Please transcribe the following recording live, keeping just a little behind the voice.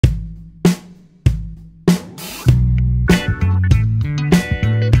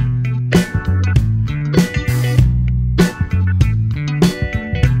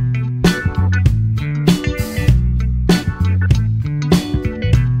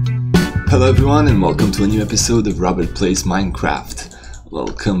Hello everyone and welcome to a new episode of Robert Plays Minecraft.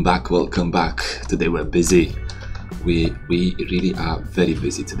 Welcome back. Today we're busy. We really are very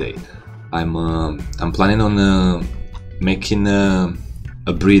busy today. I'm planning on making a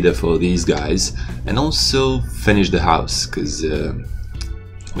breeder for these guys and also finish the house because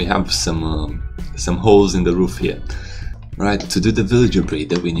we have some holes in the roof here. Right, to do the villager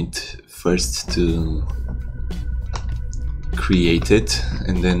breeder we need first to create it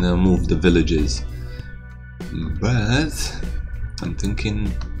and then move the villages, but I'm thinking,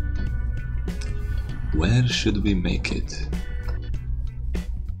 where should we make it?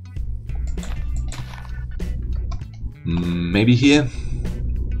 Maybe here?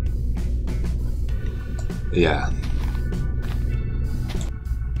 Yeah.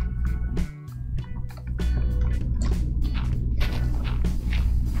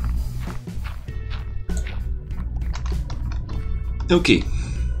 Okay,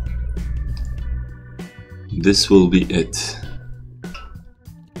 this will be it.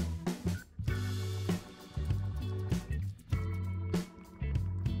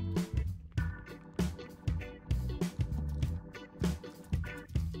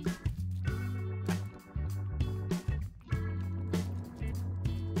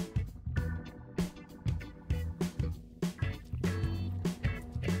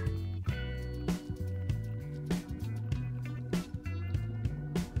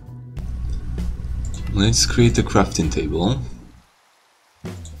 Let's create a crafting table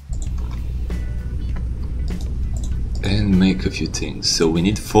and make a few things. So we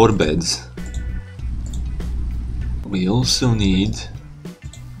need 4 beds. We also need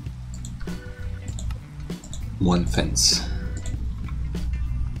 1 fence.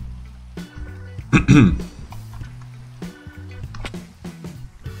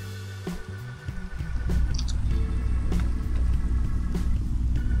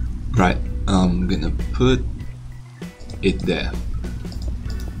 Right. I'm gonna put it there.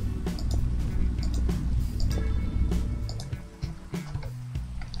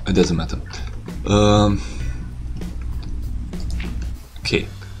 It doesn't matter. Okay,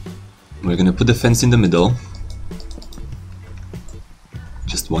 we're gonna put the fence in the middle,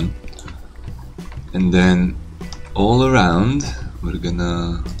 just 1, and then all around we're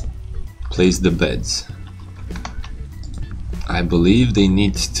gonna place the beds. I believe they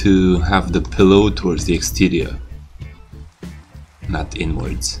need to have the pillow towards the exterior, not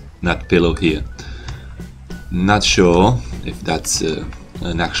inwards, not pillow here. Not sure if that's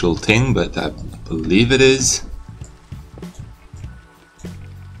an actual thing, but I believe it is.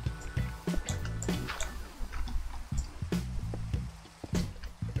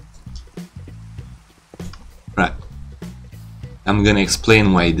 Right, I'm gonna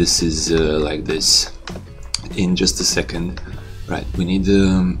explain why this is like this in just a second. Right, we need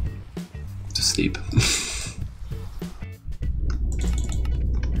to sleep.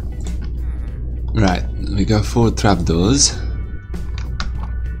 Right, we got 4 trapdoors.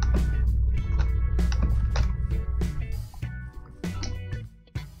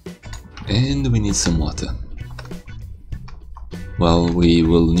 And we need some water. Well, we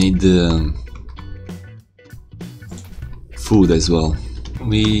will need food as well.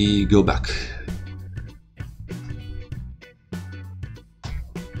 We go back.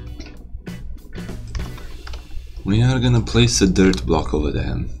 We are gonna place a dirt block over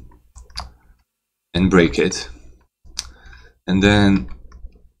there and break it, and then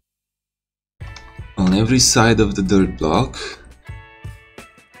on every side of the dirt block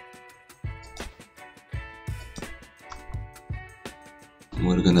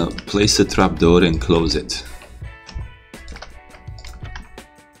we're gonna place a trapdoor and close it.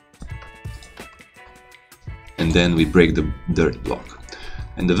 And then we break the dirt block,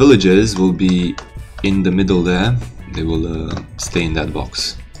 and the villagers will be in the middle there. They will stay in that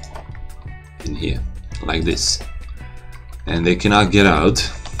box in here like this, and they cannot get out.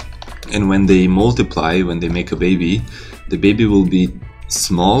 And when they multiply, when they make a baby, the baby will be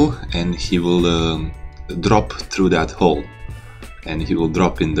small and he will drop through that hole, and he will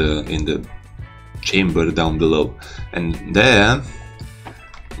drop in the chamber down below. And there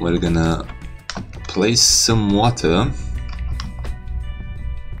we're gonna place some water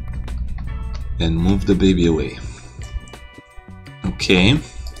and move the baby away. Okay.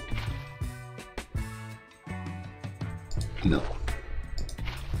 No.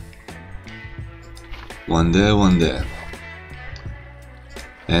 1 there, 1 there.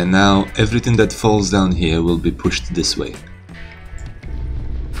 And now everything that falls down here will be pushed this way.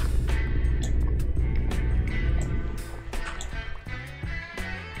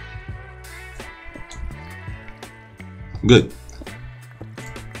 Good.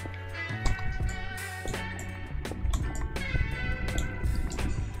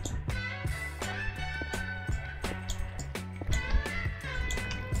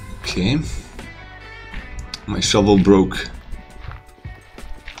 Okay. My shovel broke.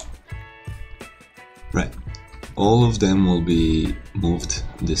 Right. All of them will be moved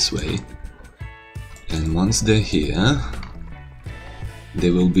this way. And once they're here,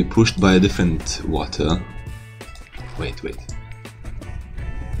 they will be pushed by a different water. Wait.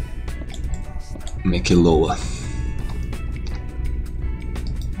 Make it lower.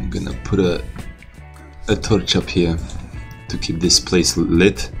 I'm gonna put a torch up here to keep this place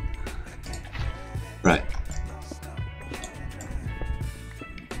lit. Right.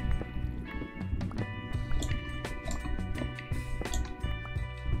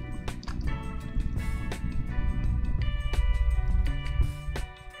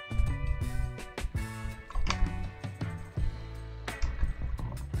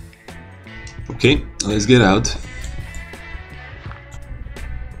 Okay, let's get out.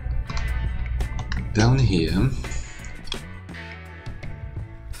 Down here,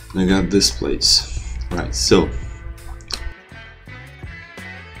 I got this place. Right, so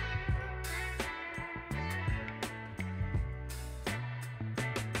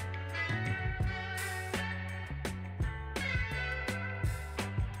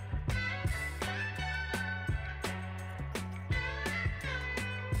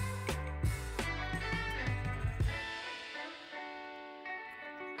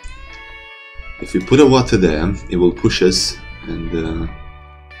if we put a water there, it will push us, and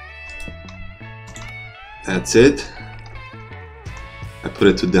that's it. I put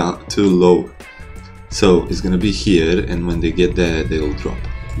it too low, so it's gonna be here, and when they get there, they'll drop.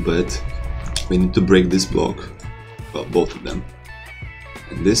 But we need to break this block, well, both of them,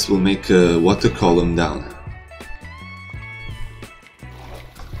 and this will make a water column down.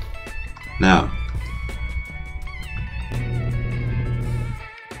 Now,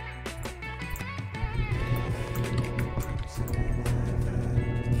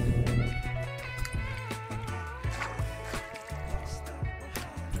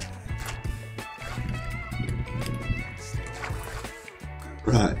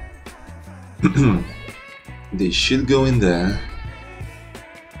 right. They should go in there.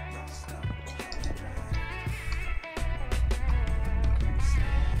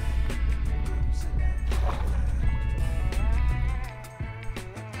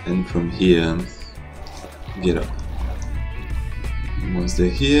 And from here, get up. And once they're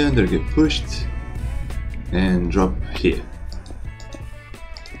here, they get pushed and drop here.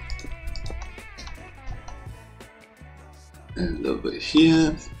 And over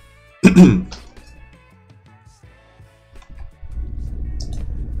here.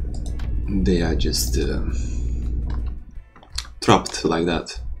 They are just trapped like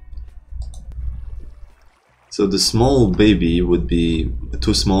that. So the small baby would be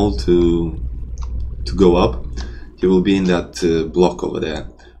too small to go up. He will be in that block over there,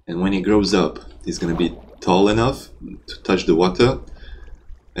 and when he grows up, he's gonna be tall enough to touch the water.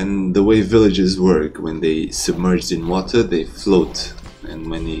 And the way villages work, when they submerged in water, they float, and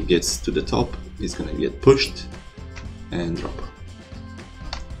when he gets to the top, he's gonna get pushed and drop.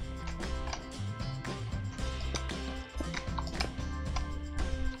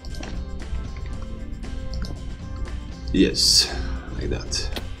 Yes, like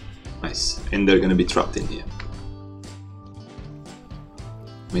that. Nice. And they're gonna be trapped in here.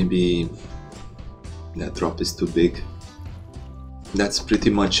 Maybe that drop is too big. That's pretty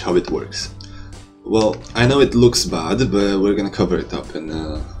much how it works. Well, I know it looks bad, but we're gonna cover it up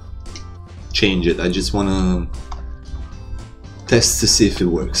and change it. I just wanna test to see if it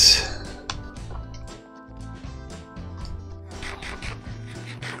works.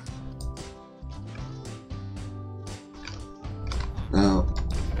 Now,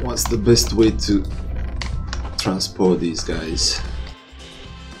 what's the best way to transport these guys?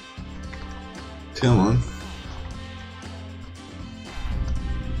 Come on.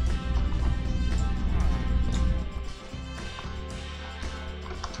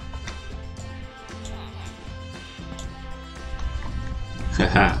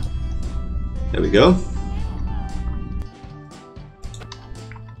 Haha. There we go.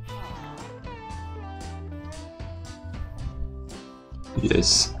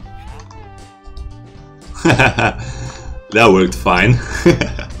 Yes. That worked fine.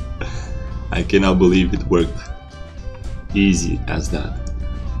 I cannot believe it worked easy as that.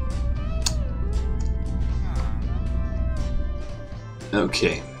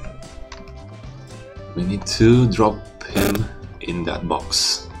 Okay. We need to drop him in that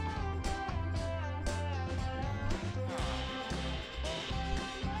box.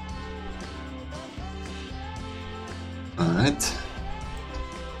 Alright.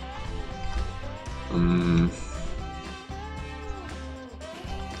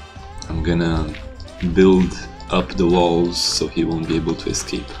 I'm gonna build up the walls so he won't be able to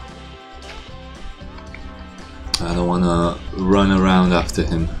escape. I don't wanna run around after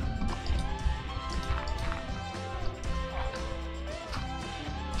him.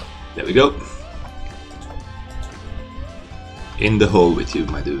 There we go. In the hole with you,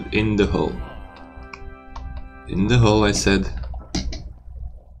 my dude. In the hole. In the hole, I said.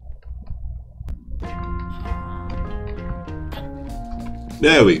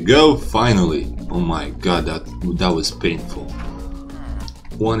 There we go, finally. Oh my god, that was painful.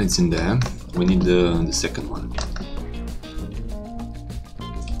 One is in there. We need the second one.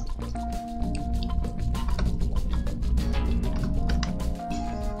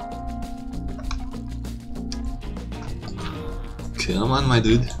 Come on, my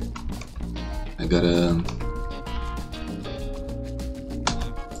dude. I got a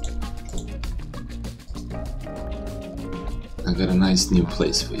nice new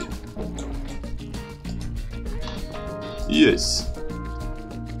place for you. Yes.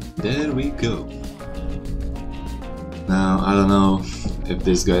 There we go. Now, I don't know if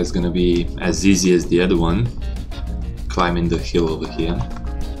this guy is gonna be as easy as the other one, climbing the hill over here.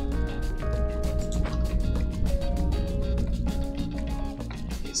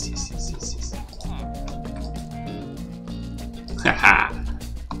 Yes. Haha!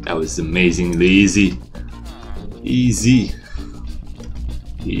 That was amazingly easy.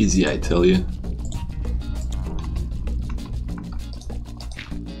 Easy, I tell you.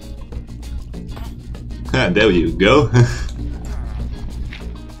 There you go.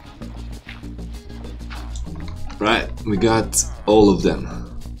 Right, we got all of them.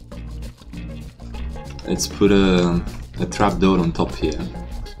 Let's put a trapdoor on top here.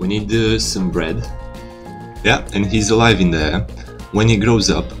 We need some bread. Yeah, and he's alive in there. When he grows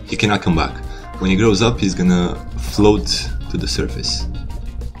up, he cannot come back. When he grows up, he's gonna float to the surface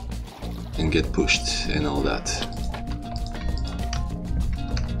and get pushed and all that.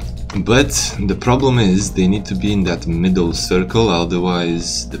 But the problem is they need to be in that middle circle,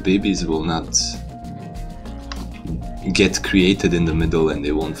 otherwise the babies will not get created in the middle and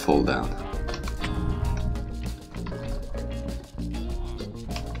they won't fall down.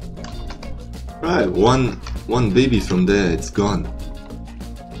 Right, one baby from there, it's gone.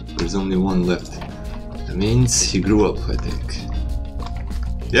 There's only one left. That means he grew up, I think.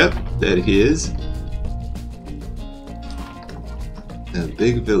 Yep, there he is. A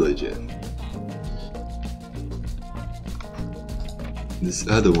big villager. This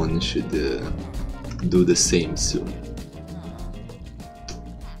other one should do the same soon.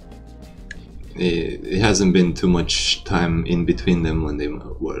 It hasn't been too much time in between them when they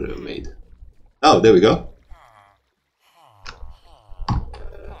were made. Oh, there we go.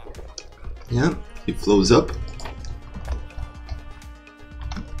 Yeah, he flows up.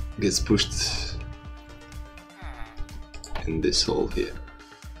 Gets pushed in this hole here.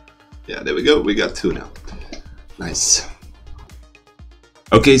 Yeah, there we go. We got two now. Nice.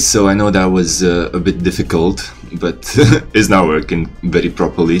 Okay, so I know that was a bit difficult, but it's not working very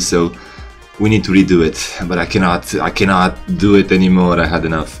properly, so we need to redo it. But I cannot do it anymore. I had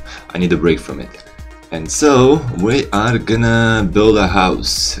enough. I need a break from it. And so we are gonna build a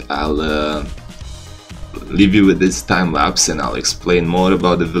house. I'll leave you with this time lapse and I'll explain more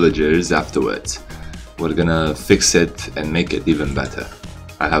about the villagers afterwards. We're gonna fix it and make it even better.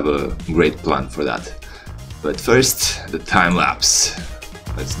 I have a great plan for that. But first, the time lapse.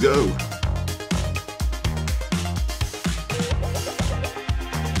 Let's go!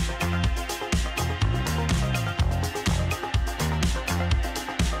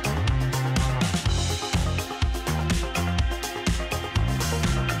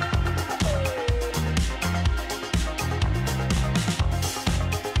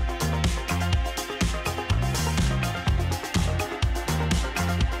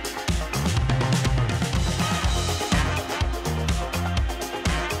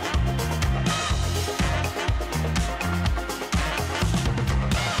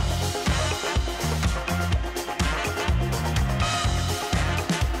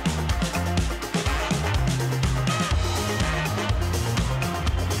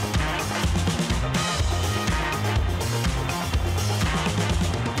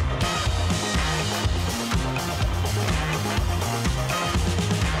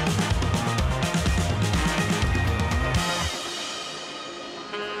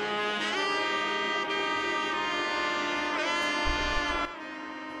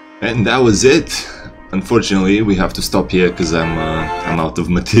 And that was it. Unfortunately, we have to stop here because I'm out of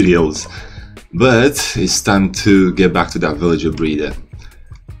materials. But it's time to get back to that villager breeder.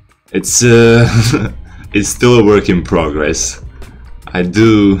 It's it's still a work in progress. I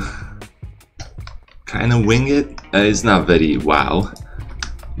do kind of wing it. It's not very wow,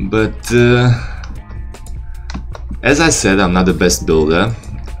 but as I said, I'm not the best builder.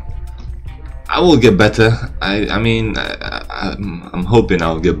 I will get better. I'm hoping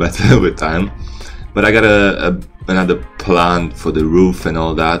I'll get better with time. But I got another plan for the roof and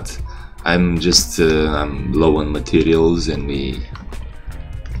all that. I'm just I'm low on materials and we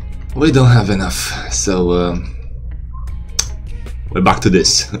don't have enough. So we're back to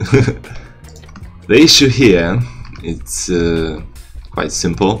this. The issue here, it's quite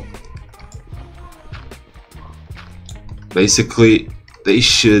simple. Basically, they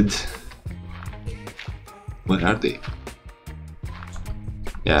should... Where are they?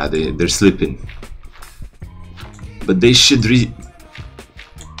 Yeah, they're sleeping. But they should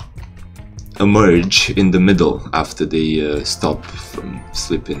emerge in the middle after they stop from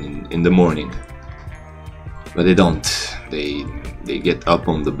sleeping in the morning. But they don't. They get up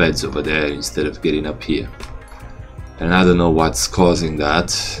on the beds over there instead of getting up here. And I don't know what's causing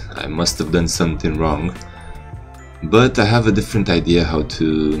that. I must have done something wrong. But I have a different idea how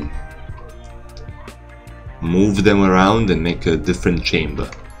to move them around and make a different chamber.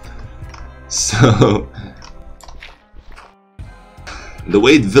 So the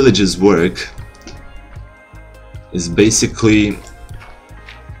way villages work is basically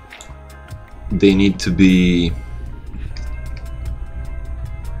they need to be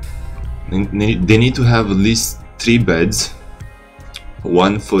they need to have at least 3 beds,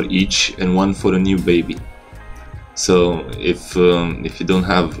 1 for each and 1 for a new baby. So if you don't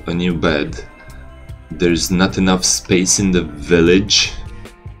have a new bed, there's not enough space in the village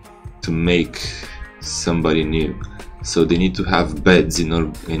to make somebody new. So they need to have beds in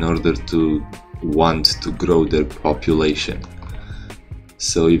order to want to grow their population.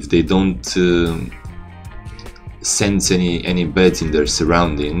 So if they don't sense any beds in their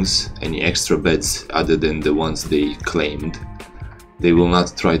surroundings, any extra beds other than the ones they claimed, they will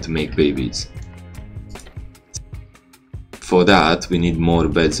not try to make babies. For that, we need more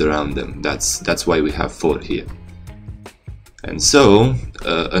beds around them. That's why we have 4 here. And so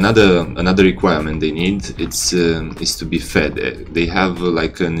another requirement they need is to be fed. They have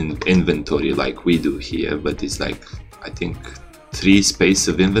like an inventory like we do here, but it's like I think 3 space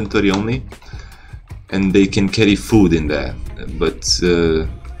of inventory only, and they can carry food in there. But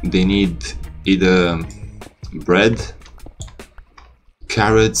they need either bread,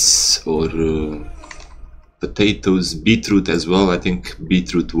 carrots, or potatoes, beetroot as well. I think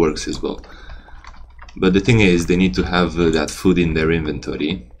beetroot works as well. But the thing is, they need to have that food in their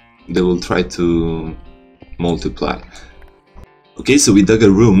inventory. They will try to multiply. Okay, so we dug a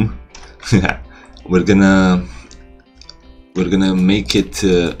room. We're gonna make it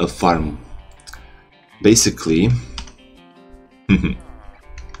a farm. Basically.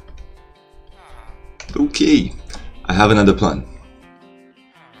 Okay, I have another plan.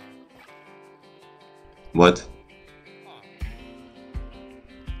 What?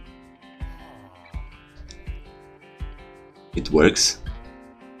 It works.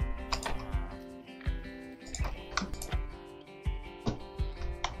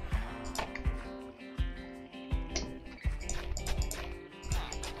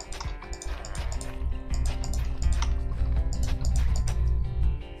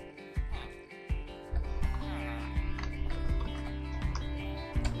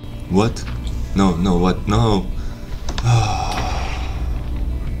 What? No, no, what? No.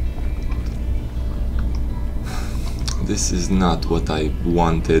 This is not what I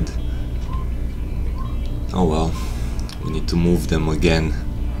wanted. Oh well, we need to move them again.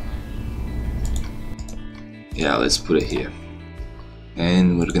 Yeah, let's put it here.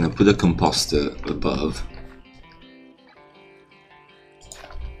 And we're gonna put a composter above.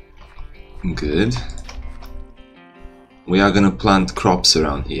 Good. We are gonna plant crops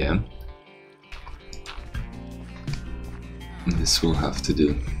around here. This will have to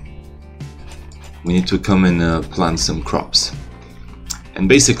do. We need to come and plant some crops. And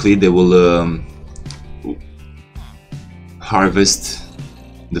basically they will harvest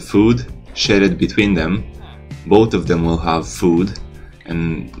the food, share it between them. Both of them will have food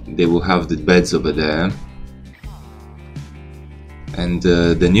and they will have the beds over there. And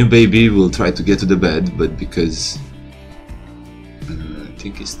the new baby will try to get to the bed, but because I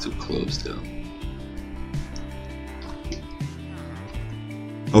think it's too close though.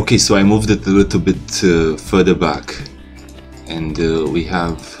 Okay, so I moved it a little bit further back, and we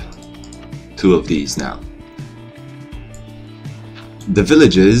have 2 of these now. The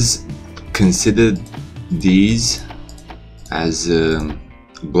villagers considered these as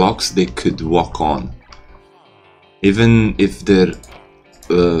blocks they could walk on. Even if they're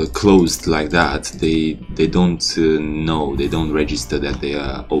closed like that, they don't know, they don't register that they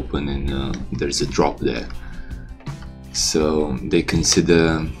are open and there's a drop there. So they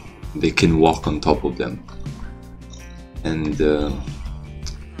consider they can walk on top of them, and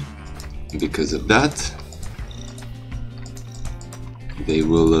because of that they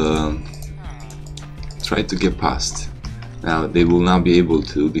will try to get past. Now they will not be able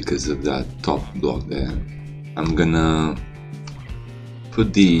to because of that top block there. I'm gonna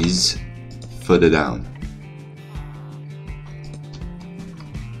put these further down.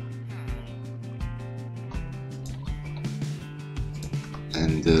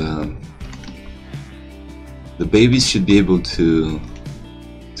 And the babies should be able to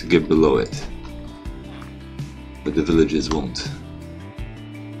get below it, but the villagers won't.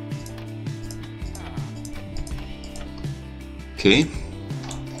 Okay.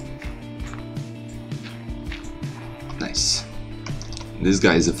 Nice. This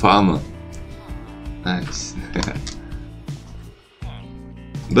guy is a farmer. Nice.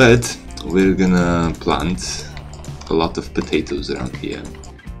 But we're gonna plant a lot of potatoes around here.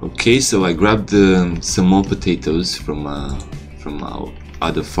 Okay, so I grabbed some more potatoes from our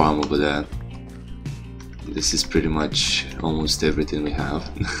other farm over there. This is pretty much almost everything we have.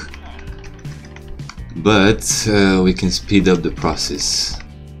 But we can speed up the process.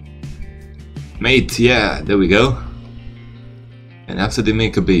 Mate, yeah, there we go. And after they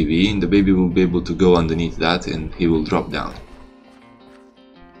make a baby, the baby will be able to go underneath that and he will drop down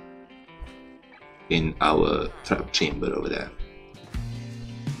in our trap chamber over there.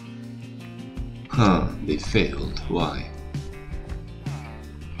 Huh, they failed. Why?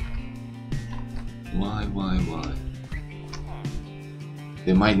 Why?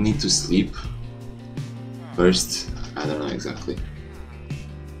 They might need to sleep first. I don't know exactly.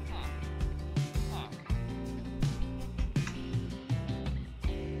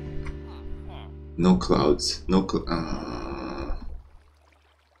 No clouds.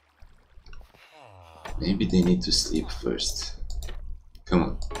 Maybe they need to sleep first. Come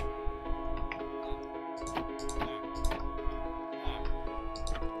on.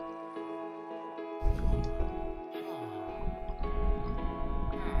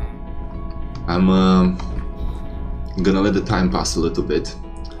 I'm gonna let the time pass a little bit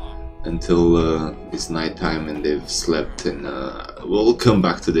until it's night time and they've slept, and we'll come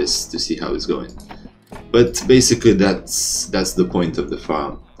back to this to see how it's going. But basically that's the point of the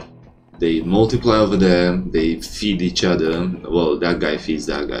farm. They multiply over there, they feed each other. Well, that guy feeds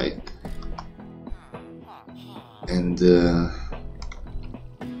that guy, and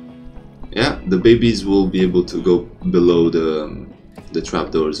yeah, the babies will be able to go below the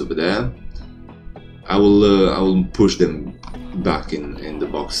trapdoors over there. I will push them back in the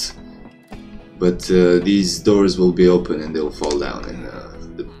box, but these doors will be open and they'll fall down.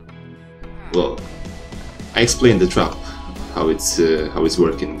 And well, I explained the trap, how it's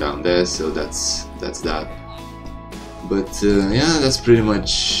working down there, so that's that. But yeah, that's pretty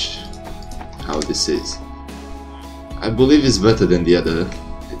much how this is. I believe it's better than the other.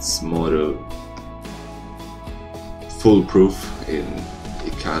 It's more foolproof and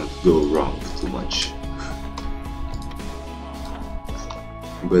it can't go wrong too much.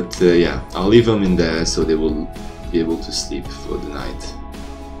 But yeah, I'll leave them in there so they will be able to sleep for the night,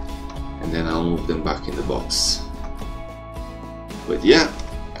 and then I'll move them back in the box. But yeah,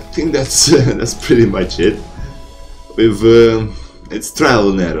 I think that's that's pretty much it. It's trial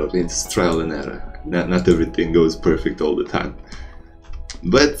and error. It's trial and error. Not everything goes perfect all the time.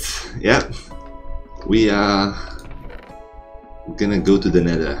 But yeah, we are gonna go to the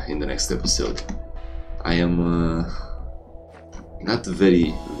Nether in the next episode. I am not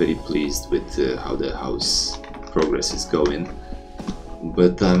very pleased with how the house progress is going,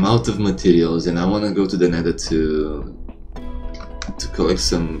 but I'm out of materials and I want to go to the Nether to collect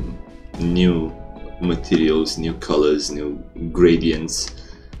some new materials, new colors, new gradients.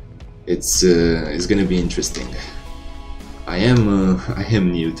 It's gonna be interesting. I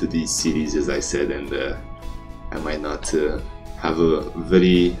am new to these series, as I said, and I might not have a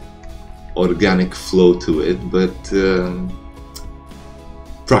very organic flow to it, but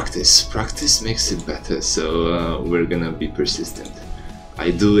practice makes it better, so we're gonna be persistent.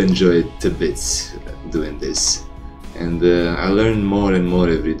 I do enjoy it to bits doing this, and I learn more and more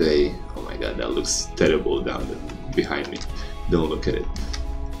every day. Oh my god, that looks terrible down behind me. Don't look at it.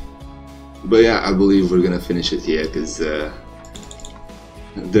 But yeah, I believe we're gonna finish it here, because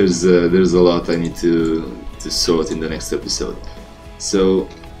there's a lot I need to sort in the next episode. So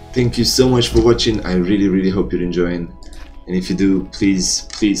thank you so much for watching. I really hope you're enjoying. And if you do, please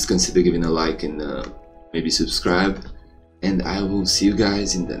consider giving a like and maybe subscribe. and I will see you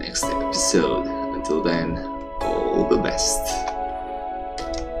guys in the next episode. Until then, all the best.